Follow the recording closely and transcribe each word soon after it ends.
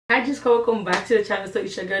Hi, just welcome back to the channel. So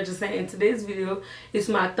it's your girl just saying, in today's video is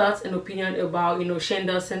my thoughts and opinion about Shane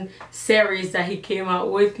Dawson series that he came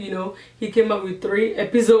out with. He came out with 3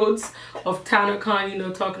 episodes of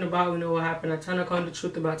Tanacon, talking about what happened at Tanacon, the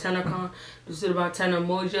truth about Tanacon, the truth about Tana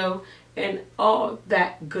Mojo, and all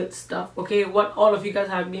that good stuff. Okay, what all of you guys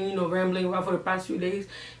have been rambling about for the past few days,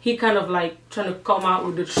 he kind of like trying to come out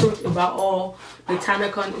with the truth about all the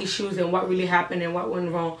Tanacon issues and what really happened and what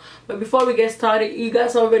went wrong. But before we get started, you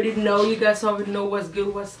guys already know what's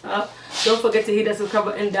good, what's up. Don't forget to hit that subscribe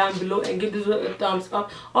button down below and give this video a thumbs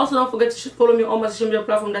up. Also, don't forget to follow me on all my social media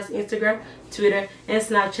platforms. That's Instagram, Twitter, and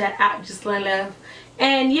Snapchat at JustLineLove.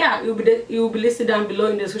 And yeah, it will be listed down below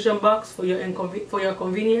in the description box for your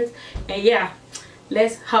convenience. And yeah,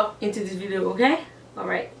 let's hop into this video, okay?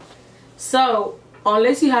 Alright. So,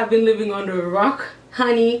 unless you have been living under a rock,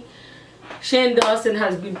 honey, Shane Dawson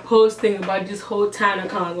has been posting about this whole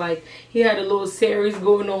Tanacon. Like, he had a little series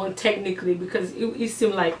going on technically, because it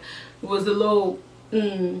seemed like it was a little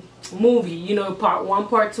movie, part 1,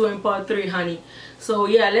 part 2, and part 3, honey. So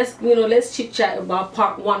yeah, let's chit chat about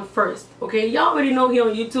part 1 first. Okay, y'all already know here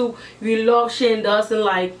on YouTube we love Shane Dawson.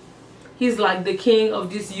 Like, he's like the king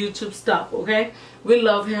of this YouTube stuff. Okay, we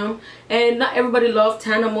love him, and not everybody loves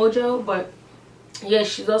Tana Mojo, but yeah,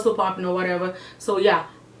 she's also popping or whatever. So yeah,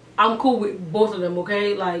 I'm cool with both of them.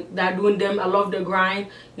 Okay, like, they're doing them. I love the grind.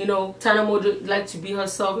 Tana Mojo likes to be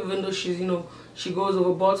herself, even though she's she goes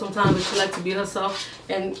overboard sometimes, but she likes to be herself.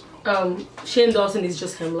 And Shane Dawson is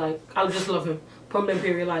just him. Like, I just love him. Problem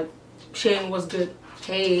period. Like, Shane was good.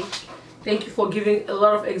 Hey, thank you for giving a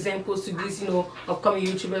lot of examples to these upcoming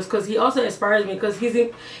YouTubers, because he also inspires me, because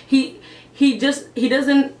he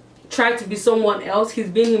doesn't try to be someone else. He's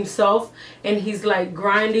being himself, and he's like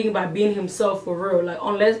grinding by being himself for real. Like,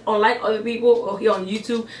 unlike other people here on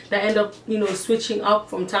YouTube that end up switching up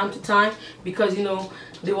from time to time because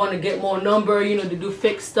they want to get more number, they do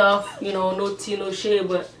fake stuff, no tea, no shade,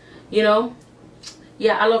 but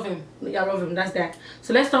yeah, I love him. I love him. That's that.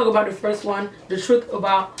 So let's talk about the first one, the truth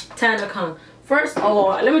about Tanacon. First of all,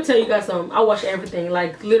 let me tell you guys something. I watch everything.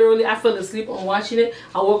 Like, literally, I fell asleep on watching it.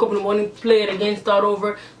 I woke up in the morning, play it again, start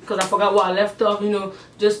over, because I forgot what I left off,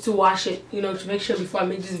 just to watch it, to make sure before I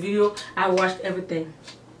made this video, I watched everything.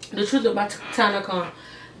 The truth about Tanacon.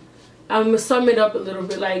 I'm going to sum it up a little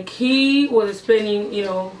bit. Like, he was explaining,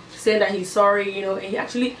 saying that he's sorry, and he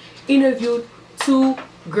actually interviewed 2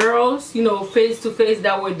 girls, face to face,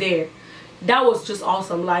 that were there. That was just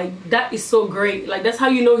awesome. Like, that is so great. Like, that's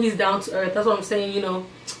how he's down to earth. That's what I'm saying.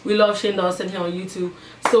 We love Shane Dawson here on YouTube.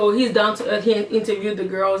 So he's down to earth. He interviewed the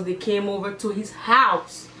girls. They came over to his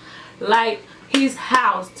house, like his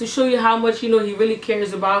house, to show you how much he really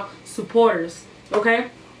cares about supporters. Okay,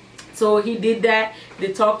 so he did that.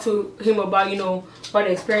 They talked to him about what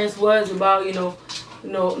the experience was about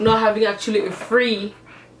not having actually a free.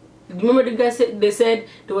 Remember the guy said, they said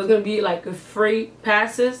there was gonna be like a free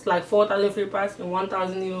passes, like 4,000 free passes and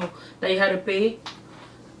 1,000 that you had to pay.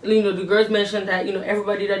 The girls mentioned that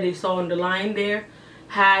everybody that they saw on the line there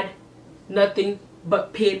had nothing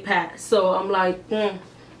but paid pass. So I'm like,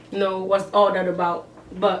 what's all that about?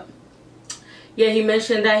 But yeah, he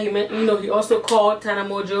mentioned that he also called Tana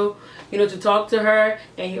Mojo to talk to her,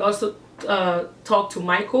 and he also talked to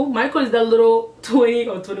Michael. Michael is that little 20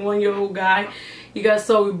 or 21-year-old guy you guys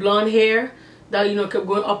saw with blonde hair that kept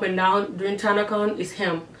going up and down during Tanacon. Is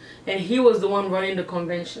him, and he was the one running the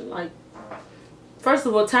convention. Like, first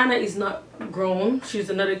of all, Tana is not grown. She's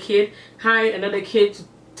another kid. Hiring another kid to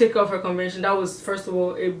take off her convention, that was, first of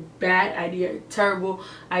all, a bad idea, a terrible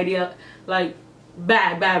idea. Like,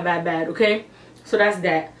 bad, okay? So that's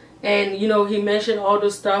that. And he mentioned all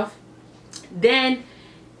those stuff. Then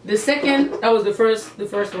the second, that was the first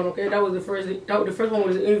one, okay? That was the first one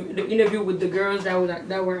was the interview with the girls that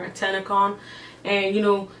were at Tanacon. And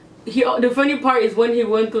the funny part is when he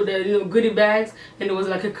went through the goodie bags, and there was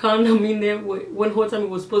like a condom in there. One whole time it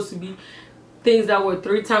was supposed to be things that were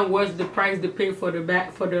 3 times worth the price they paid for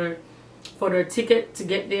the ticket to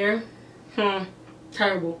get there.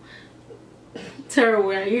 Terrible.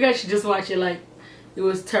 Terrible. You guys should just watch it. Like, it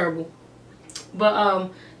was terrible. But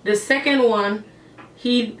the second one,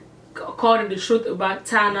 he called it the truth about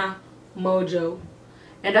Tana Mojo,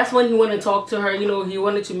 and that's when he wanted to talk to her. He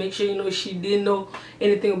wanted to make sure she didn't know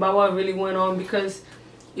anything about what really went on, because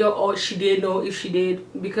or she did know, if she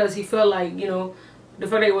did, because he felt like the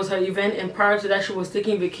fact that it was her event, and prior to that she was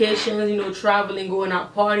taking vacations, traveling, going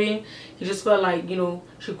out partying. He just felt like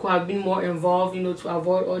she could have been more involved, to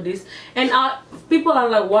avoid all this. And people are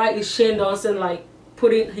like, why is Shane Dawson like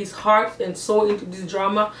putting his heart and soul into this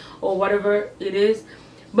drama or whatever it is?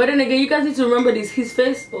 But then again, you guys need to remember this. His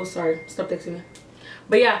face, oh sorry, stop texting me.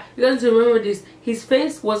 But yeah, you guys need to remember this. His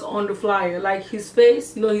face was on the flyer. Like his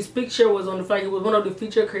face, you know, his picture was on the flyer. He was one of the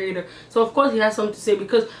feature creators. So of course he has something to say,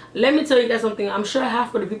 because let me tell you guys something. I'm sure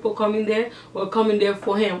half of the people coming there were coming there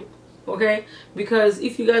for him. Okay, because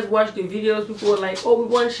if you guys watch the videos, people were like, oh, we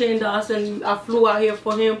want Shane Dawson, I flew out here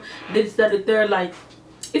for him, this, that, the third. Like,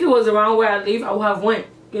 if it was around where I live, I would have went,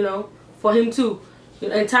 you know, for him too,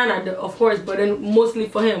 and Tana, of course, but then mostly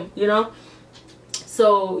for him, you know.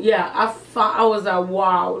 So yeah, I was like,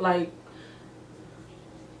 wow, like,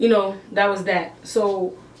 you know, that was that.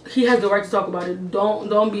 So he has the right to talk about it.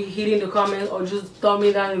 Don't be hitting the comments or just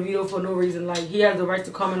thumbing down the video for no reason. Like, he has the right to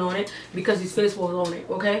comment on it because his face was on it.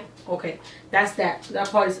 Okay, that's that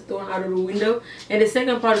part is thrown out of the window. And the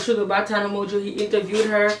second part of the truth about Tana Mojo, he interviewed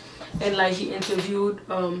her, and like he interviewed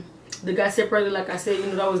the guy separately. Like I said, you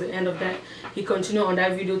know, that was the end of that. He continued on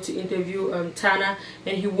that video to interview Tana,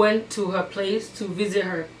 and he went to her place to visit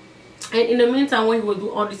her. And in the meantime, when he was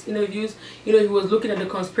doing all these interviews, you know, he was looking at the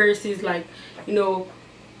conspiracies, like, you know,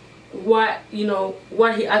 what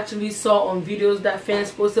he actually saw on videos that fans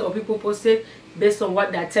posted or people posted based on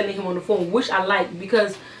what they're telling him on the phone, which I like,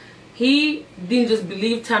 because he didn't just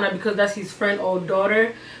believe Tana because that's his friend or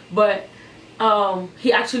daughter, but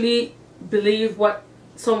he actually believed what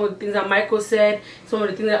some of the things that Michael said, some of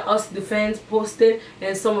the things that us the fans posted,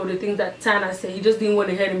 and some of the things that Tana said. He just didn't want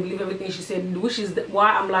to hear and believe everything she said, which is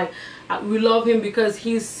why I'm like, we love him, because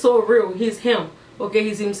he's so real. He's him. Okay,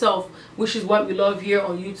 he's himself, which is what we love here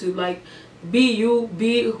on YouTube. Like, be you,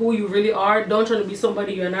 be who you really are. Don't try to be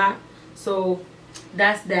somebody you're not. So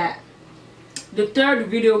that's that. The third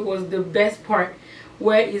video was the best part,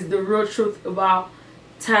 where is the real truth about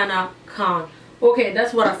Tanacon. Okay,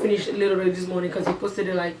 that's what I finished literally this morning, because he posted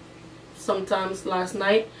it like sometimes last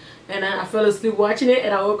night, and I fell asleep watching it,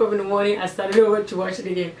 and I woke up in the morning, I started over to watch it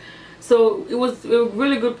again. So it was a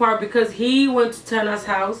really good part, because he went to Tana's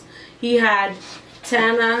house. He had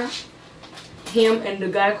Tana, him, and the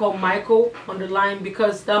guy called Michael on the line,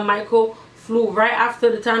 because that Michael flew right after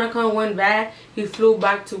the Tanacon went bad. He flew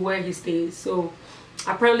back to where he stays. So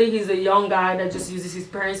apparently he's a young guy that just uses his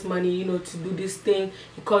parents' money, you know, to do this thing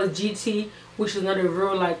he calls GT, which is not a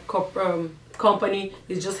real like company.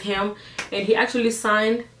 It's just him, and he actually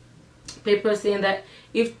signed papers saying that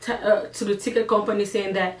if to the ticket company,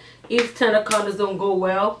 saying that if Tanacon doesn't go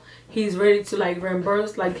well, he's ready to like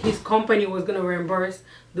reimburse, like his company was gonna reimburse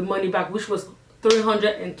the money back, which was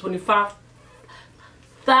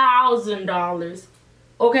 $325,000.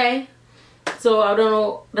 Okay, so I don't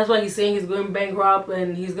know, that's why he's saying he's going bankrupt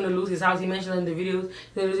and he's gonna lose his house. He mentioned in the videos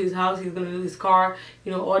he's gonna lose his house, he's gonna lose his car,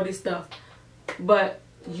 you know, all this stuff. But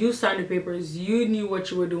you signed the papers, you knew what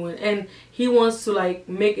you were doing, and he wants to like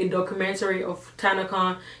make a documentary of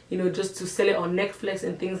Tanacon, you know, just to sell it on Netflix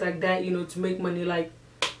and things like that, you know, to make money. Like,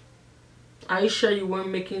 are you sure you weren't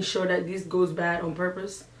making sure that this goes bad on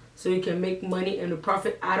purpose so you can make money and the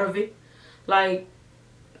profit out of it? Like,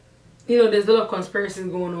 you know, there's a lot of conspiracies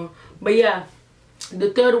going on. But yeah,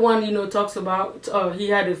 the third one, you know, talks about he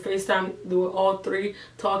had a FaceTime. They were all three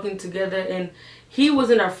talking together, and he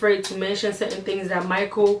wasn't afraid to mention certain things that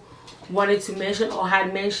Michael wanted to mention or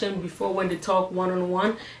had mentioned before when they talked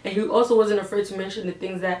one-on-one. And he also wasn't afraid to mention the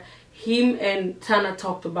things that him and Tana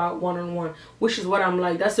talked about one-on-one, which is what I'm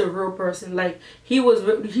like, that's a real person. Like, he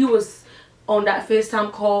was on that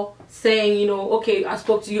FaceTime call saying, you know, okay, I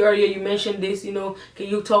spoke to you earlier, you mentioned this, you know, can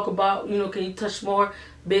you talk about, you know, can you touch more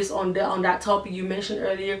based on that topic you mentioned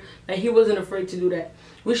earlier? Like, he wasn't afraid to do that,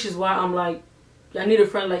 which is why I'm like, I need a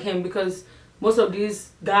friend like him, because most of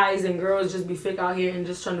these guys and girls just be fake out here and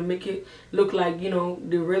just trying to make it look like, you know,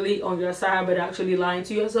 they're really on your side, but actually lying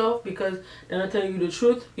to yourself because they're not telling you the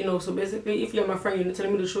truth, you know. So basically, if you're my friend, you're not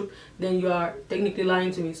telling me the truth, then you are technically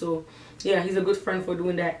lying to me. So yeah, he's a good friend for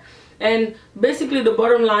doing that. And basically the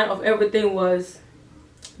bottom line of everything was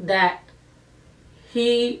that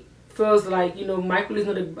he feels like, you know, Michael is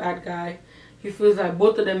not a bad guy. He feels like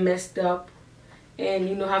both of them messed up, and,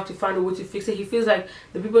 you know, have to find a way to fix it. He feels like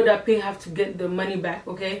the people that pay have to get the money back,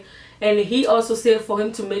 okay? And he also said for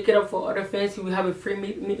him to make it up for other fans, he will have a free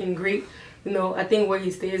meet and greet, you know, I think where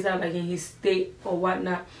he stays at, like in his state or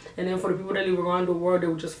whatnot. And then for the people that live around the world, they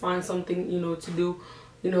will just find something, you know, to do,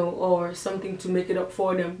 you know, or something to make it up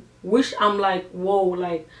for them. Which I'm like, whoa,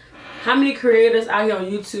 like, how many creators out here on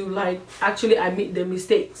YouTube, like, actually admit their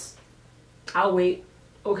mistakes? I'll wait,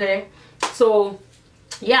 okay? So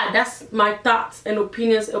yeah, that's my thoughts and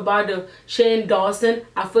opinions about the Shane Dawson.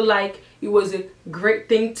 I feel like it was a great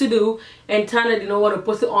thing to do, and Tana did not want to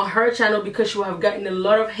post it on her channel because she would have gotten a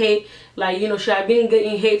lot of hate. Like, you know, she had been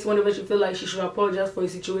getting hate whenever she feel like she should apologize for the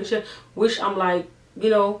situation, which I'm like,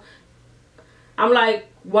 you know, I'm like,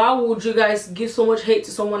 why would you guys give so much hate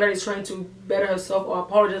to someone that is trying to better herself or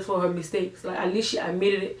apologize for her mistakes? Like, at least she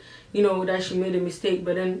admitted it, you know, that she made a mistake.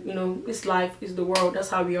 But then, you know, it's life, it's the world,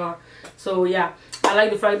 that's how we are. So yeah, I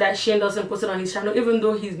like the fact that Shane Dawson posted on his channel, even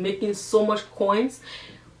though he's making so much coins.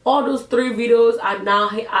 All those 3 videos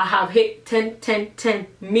I have hit 10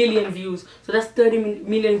 million views. So that's 30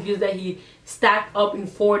 million views that he stacked up in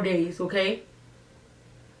 4 days. Okay,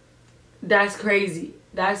 that's crazy.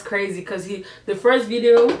 That's crazy, because the first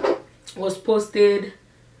video was posted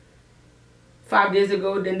 5 days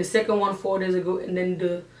ago, then the second one 4 days ago, and then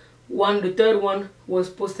the third one was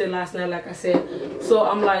posted last night, like I said. So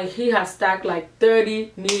I'm like, he has stacked like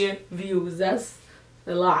 30 million views. That's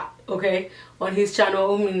a lot, okay, on his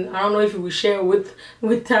channel. I mean, I don't know if he will share with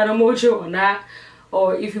Tana Mojo or not,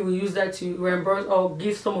 or if he will use that to reimburse or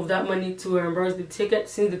give some of that money to reimburse the ticket,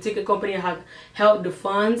 since the ticket company had held the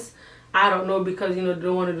funds. I don't know, because, you know, they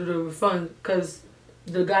don't want to do the refund, because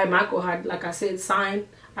the guy Michael had, like I said, signed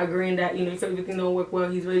agreeing that, you know, if everything don't work well,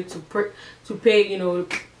 he's ready to pay, you know,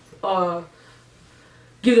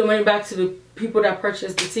 give the money back to the people that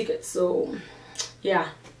purchased the tickets. So yeah,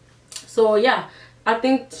 I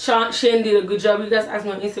think Shane did a good job. You guys asked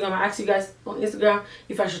me on Instagram. I asked you guys on Instagram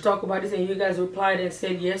if I should talk about this, and you guys replied and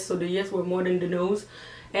said yes. So the yes were more than the no's,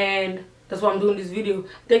 and that's why I'm doing this video.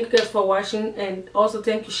 Thank you guys for watching, and also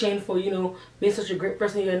thank you, Shane, for, you know, being such a great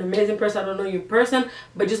person. You're an amazing person. I don't know you in person,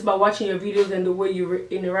 but just by watching your videos and the way you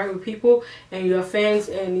interact with people and your fans,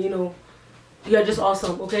 and, you know, you're just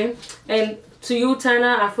awesome. Okay, and to you,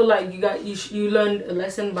 Tana, I feel like you learned a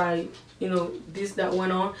lesson by, you know, this that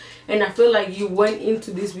went on, and I feel like you went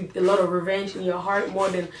into this with a lot of revenge in your heart, more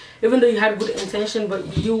than, even though you had good intention,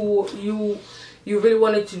 but you really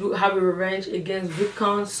wanted to have a revenge against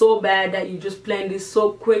VidCon so bad that you just planned this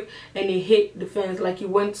so quick, and it hit the fans. Like, you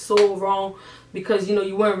went so wrong, because, you know,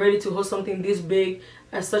 you weren't ready to host something this big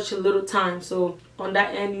at such a little time. So on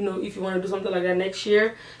that end, you know, if you want to do something like that next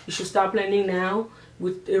year, you should start planning now,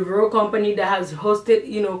 with a real company that has hosted,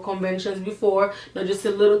 you know, conventions before, not just a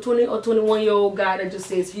little 20 or 21-year-old guy that just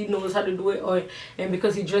says he knows how to do it, and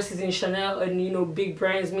because he dresses in Chanel and, you know, big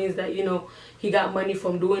brands, means that, you know, he got money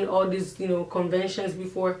from doing all these, you know, conventions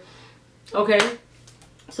before. Okay,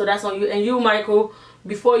 so that's on you. And you, Michael,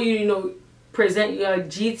 before you know, present your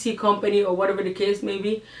GT company or whatever the case may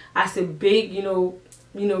be as a big, you know,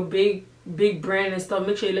 big brand and stuff,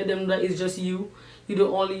 make sure you let them know that it's just you. You the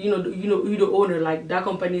only, you the owner. Like, that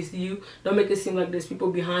company is you. Don't make it seem like there's people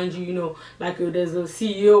behind you, you know, like there's a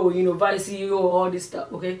CEO, you know, vice CEO, all this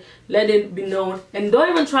stuff. Okay, let it be known, and don't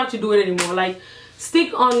even try to do it anymore. Like,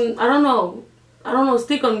 stick on, I don't know,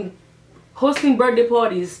 stick on hosting birthday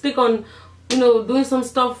parties, stick on, you know, doing some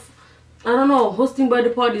stuff, I don't know, hosting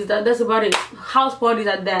birthday parties. That's about it. House parties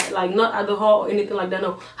at that, like, not at the hall or anything like that.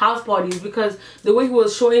 No, house parties. Because the way he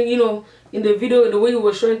was showing, you know, in the video, the way he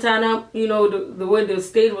was showing Tana, you know, the way the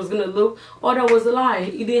stage was gonna look, all that was a lie.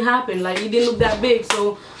 It didn't happen. Like, it didn't look that big.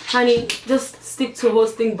 So, honey, just stick to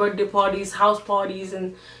hosting birthday parties, house parties,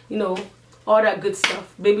 and, you know, all that good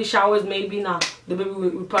stuff. Baby showers, maybe not. The baby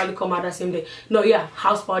will probably come out that same day. No, yeah,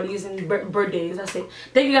 house parties and birthdays. That's it.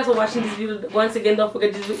 Thank you guys for watching this video. Once again, don't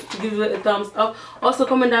forget to give it a thumbs up. Also,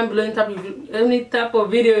 comment down below any type of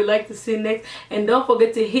video you'd like to see next, and don't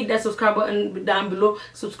forget to hit that subscribe button down below.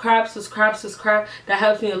 Subscribe. That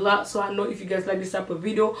helps me a lot, so I know if you guys like this type of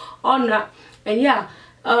video or not. And yeah,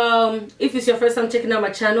 if it's your first time checking out my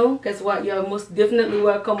channel, guess what, you're most definitely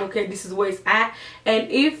welcome. Okay, this is where it's at. And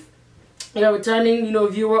if you're a returning, you know,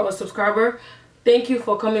 viewer or subscriber, thank you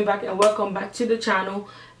for coming back, and welcome back to the channel.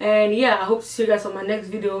 And yeah, I hope to see you guys on my next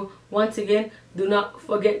video. Once again, do not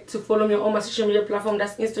forget to follow me on all my social media platforms.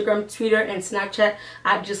 That's Instagram, Twitter, and Snapchat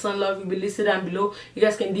at JustOnLove. Will be listed down below. You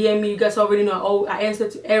guys can DM me. You guys already know I answer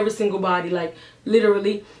to every single body, like,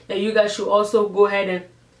 literally. And you guys should also go ahead and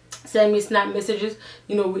send me snap messages,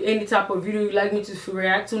 you know, with any type of video you'd like me to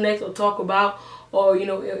react to next or talk about, or, you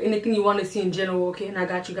know, anything you want to see in general. Okay, and I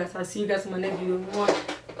got you guys. I'll see you guys in my next video.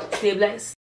 Stay blessed.